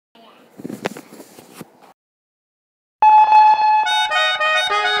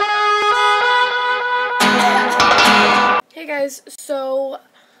guys, so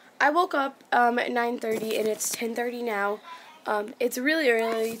I woke up at 9:30 and it's 10:30 now. It's really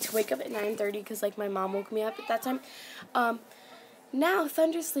early to wake up at 9:30 because like my mom woke me up at that time. Now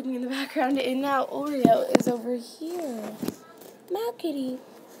Thunder's sleeping in the background and now Oreo is over here. Meow kitty.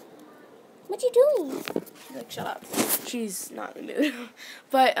 What you doing? She's like, shut up. She's not in the mood.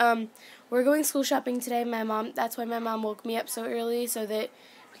 But we're going school shopping today. That's why my mom woke me up so early so that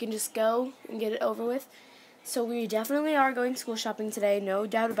we can just go and get it over with. So we definitely are going school shopping today, no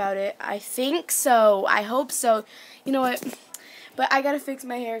doubt about it. I think so. I hope so. You know what? But I gotta fix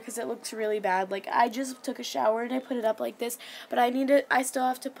my hair because it looks really bad. Like, I just took a shower and I put it up like this. But I still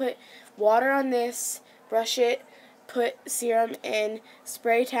have to put water on this, brush it, put serum in,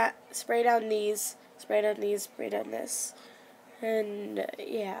 spray down these, spray down this. And,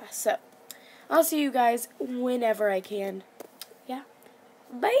 yeah. So, I'll see you guys whenever I can. Yeah.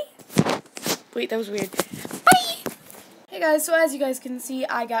 Bye. Wait, that was weird. Bye! Hey guys, so as you guys can see,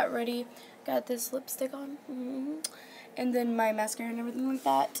 I got ready. Got this lipstick on. And then my mascara and everything like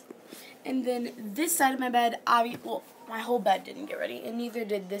that. And then this side of my bed, well, my whole bed didn't get ready. And neither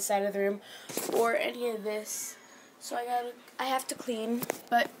did this side of the room or any of this. So I have to clean.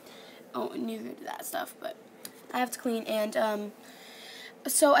 But, oh, neither did that stuff. But I have to clean. And,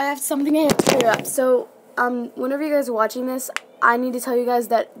 so I have something I have to clear up. So, whenever you guys are watching this, I need to tell you guys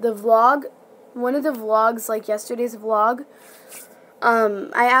that the vlog, one of the vlogs, like yesterday's vlog,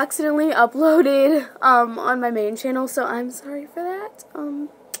 I accidentally uploaded, on my main channel, so I'm sorry for that.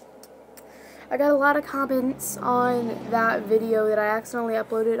 I got a lot of comments on that video that I accidentally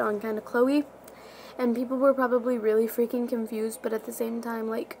uploaded on kindakhloe, and people were probably really freaking confused, but at the same time,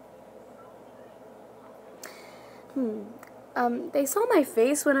 like, they saw my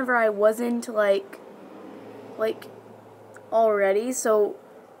face whenever I wasn't, like, already, so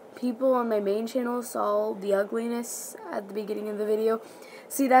people on my main channel saw the ugliness at the beginning of the video.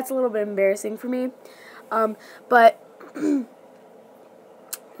 See, that's a little bit embarrassing for me. But,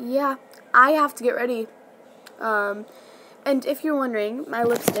 yeah, I have to get ready. And if you're wondering, my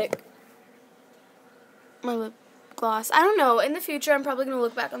lipstick, my lip gloss, I don't know, in the future I'm probably going to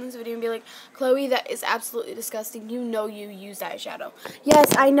look back on this video and be like, Chloe, that is absolutely disgusting. You know you used eyeshadow.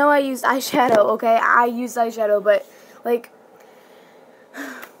 Yes, I know I used eyeshadow, okay? I used eyeshadow, but, like,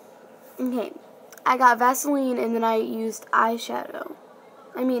 okay, I got Vaseline and then I used eyeshadow.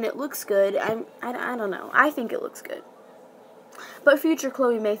 I mean, it looks good. I don't know. I think it looks good. But future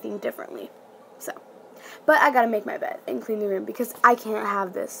Chloe may think differently. So, but I gotta make my bed and clean the room because I can't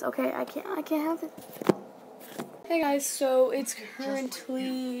have this. Okay, I can't have it. Hey guys, so it's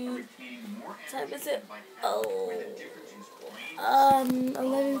currently, what time is it? Oh,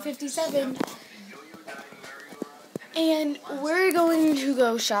 11:57. And we're going to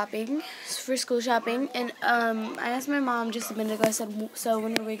go shopping, for school shopping, and I asked my mom just a minute ago, I said, so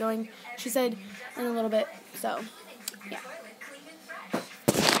when are we going? She said, in a little bit, so, yeah.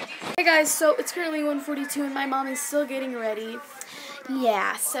 Hey guys, so it's currently 1:42 and my mom is still getting ready.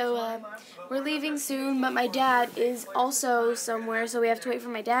 Yeah, so we're leaving soon, but my dad is also somewhere, so we have to wait for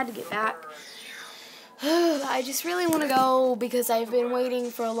my dad to get back. I just really want to go because I've been waiting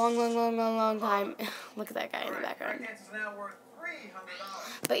for a long time. Look at that guy in the background.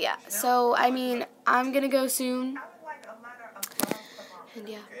 But yeah, so I mean, I'm going to go soon. And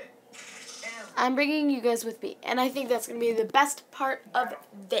yeah, I'm bringing you guys with me. And I think that's going to be the best part of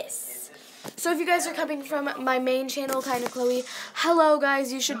this. So if you guys are coming from my main channel, kindakhloe, hello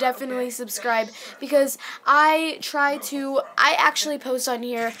guys, you should definitely subscribe because I actually post on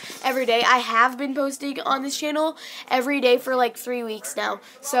here every day. I have been posting on this channel every day for like 3 weeks now.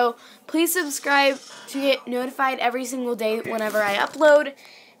 So please subscribe to get notified every single day whenever I upload.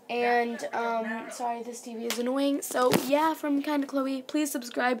 And, sorry, this TV is annoying. So, yeah, from kindakhloe, please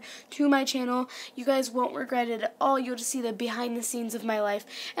subscribe to my channel. You guys won't regret it at all. You'll just see the behind the scenes of my life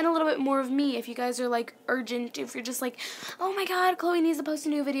and a little bit more of me. If you guys are, like, urgent, if you're just like, oh my god, Chloe needs to post a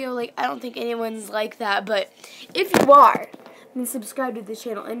new video. Like, I don't think anyone's like that. But if you are, then subscribe to this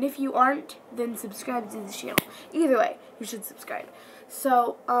channel. And if you aren't, then subscribe to this channel. Either way, you should subscribe.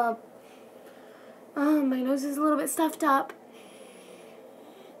 So, my nose is a little bit stuffed up.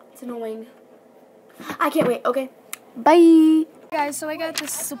 It's annoying. I can't wait. Okay. Bye. Hey guys, so I got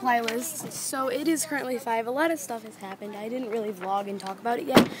this supply list. So it is currently 5. A lot of stuff has happened. I didn't really vlog and talk about it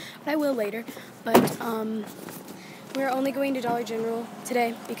yet, but I will later. But we're only going to Dollar General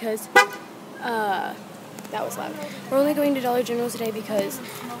today because that was loud. We're only going to Dollar General today because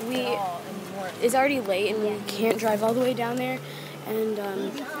it's already late and we can't drive all the way down there. And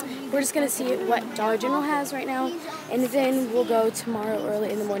we're just going to see what Dollar General has right now, and then we'll go tomorrow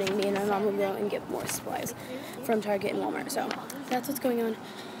early in the morning. Me and my mom will go and get more supplies from Target and Walmart. So that's what's going on.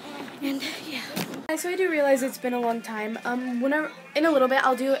 And yeah. So I do realize it's been a long time. In a little bit,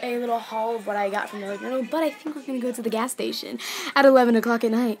 I'll do a little haul of what I got from Dollar General, but I think we're going to go to the gas station at 11 o'clock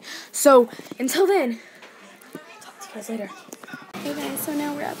at night. So until then, talk to you guys later. Hey guys, so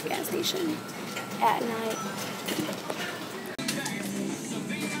now we're at the gas station at night.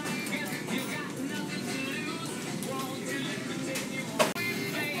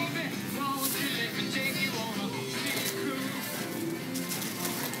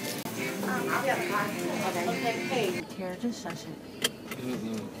 Okay, hey. Here, just shush it.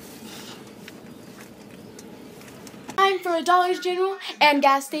 Time for a Dollar General and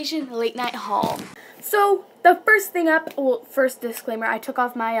gas station late night haul. So the first thing up, well, first disclaimer, I took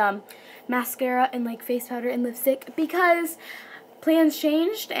off my mascara and like face powder and lipstick because plans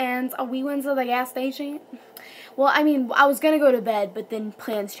changed and we went to the gas station. Well, I mean, I was gonna go to bed, but then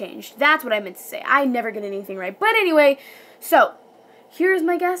plans changed. That's what I meant to say. I never get anything right. But anyway, so here's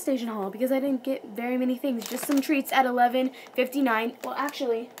my gas station haul because I didn't get very many things. Just some treats at 11:59. Well,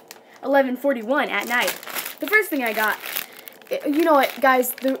 actually, 11:41 at night. The first thing I got, you know what,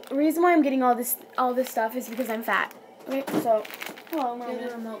 guys? The reason why I'm getting all this stuff is because I'm fat. Okay, so hello, Mama.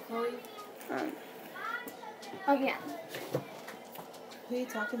 Get a remote, Khloe. Oh yeah. Who are you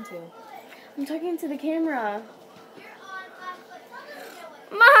talking to? I'm talking to the camera.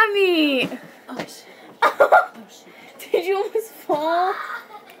 Mommy! Oh shit. Oh shit. Did you almost fall?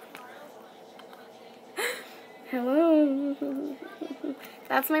 Hello.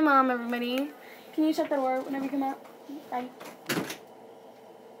 That's my mom, everybody. Can you shut the door whenever you come out? Bye.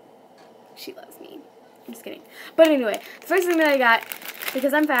 She loves me. I'm just kidding. But anyway, the first thing that I got,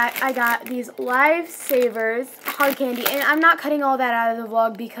 because I'm fat, I got these Lifesavers hard candy. And I'm not cutting all that out of the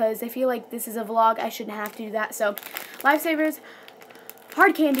vlog because I feel like this is a vlog. I shouldn't have to do that. So, Lifesavers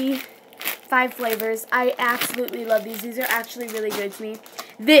hard candy, 5 flavors. I absolutely love these. These are actually really good to me.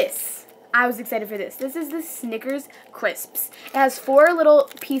 This, I was excited for this. This is the Snickers Crisps. It has 4 little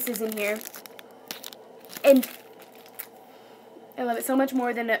pieces in here. And I love it so much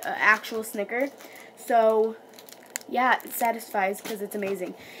more than an actual Snicker. So, yeah, it satisfies because it's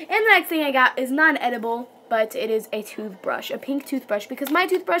amazing. And the next thing I got is non-edible, but it is a toothbrush, a pink toothbrush, because my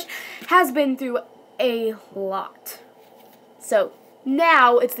toothbrush has been through a lot. So,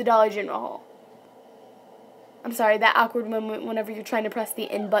 now it's the Dollar General haul. I'm sorry, that awkward moment whenever you're trying to press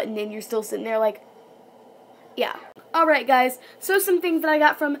the end button and you're still sitting there like, yeah. Alright guys, so some things that I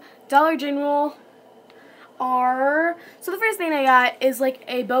got from Dollar General are, so the first thing I got is like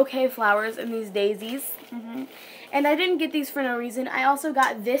a bouquet of flowers and these daisies. And I didn't get these for no reason. I also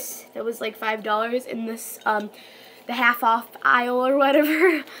got this that was like $5 in this, the half off aisle or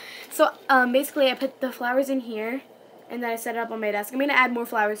whatever. So basically I put the flowers in here and then I set it up on my desk. I'm going to add more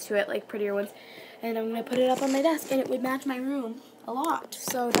flowers to it, like prettier ones. And I'm going to put it up on my desk and it would match my room a lot.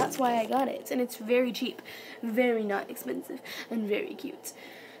 So that's why I got it. And it's very cheap, very not expensive, and very cute.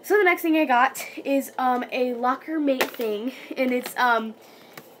 So the next thing I got is a locker mate thing, and it's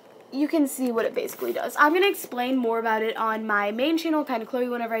you can see what it basically does. I'm gonna explain more about it on my main channel, KindaKloe,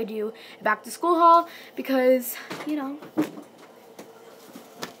 whenever I do a back to school haul, because you know.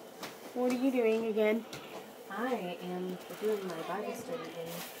 What are you doing again? I am doing my Bible study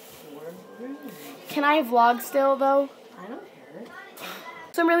in your room. Can I vlog still though? I don't care.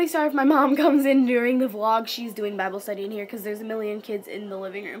 So I'm really sorry if my mom comes in during the vlog. She's doing Bible study in here because there's a million kids in the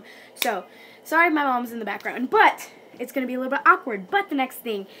living room. So, sorry if my mom's in the background. But, it's going to be a little bit awkward. But the next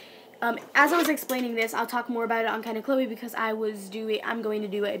thing, as I was explaining this, I'll talk more about it on KindaKloe because I'm going to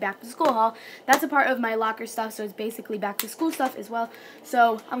do a back to school haul. That's a part of my locker stuff, so it's basically back to school stuff as well.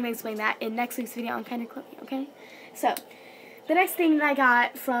 So, I'm going to explain that in next week's video on KindaKloe, okay? So, the next thing that I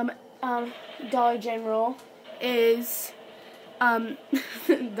got from Dollar General is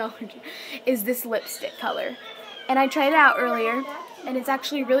is this lipstick color, and I tried it out earlier and it's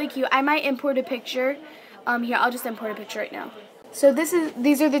actually really cute. I might import a picture here. I'll just import a picture right now. So these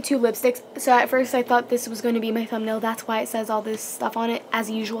are the 2 lipsticks. So at first I thought this was going to be my thumbnail. That's why it says all this stuff on it as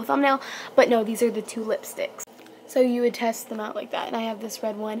a usual thumbnail, but no, these are the 2 lipsticks. So you would test them out like that, and I have this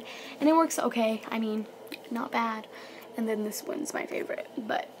red one and it works okay. I mean, not bad. And then this one's my favorite,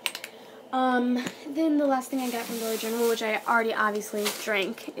 but then the last thing I got from Dollar General, which I already obviously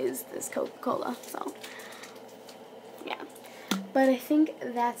drank, is this Coca-Cola, so, yeah. But I think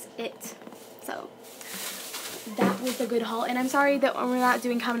that's it. So, that was a good haul, and I'm sorry that we're not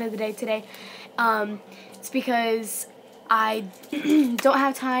doing comment of the day today. It's because I don't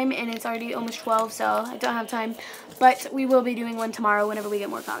have time, and it's already almost 12, so I don't have time. But we will be doing one tomorrow whenever we get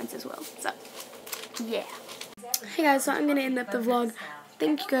more comments as well. So, yeah. Hey guys, so I'm going to end up the vlog.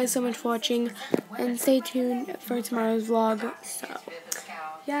 Thank you guys so much for watching, and stay tuned for tomorrow's vlog. So,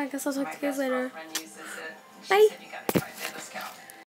 yeah, I guess I'll talk to you guys later. Bye!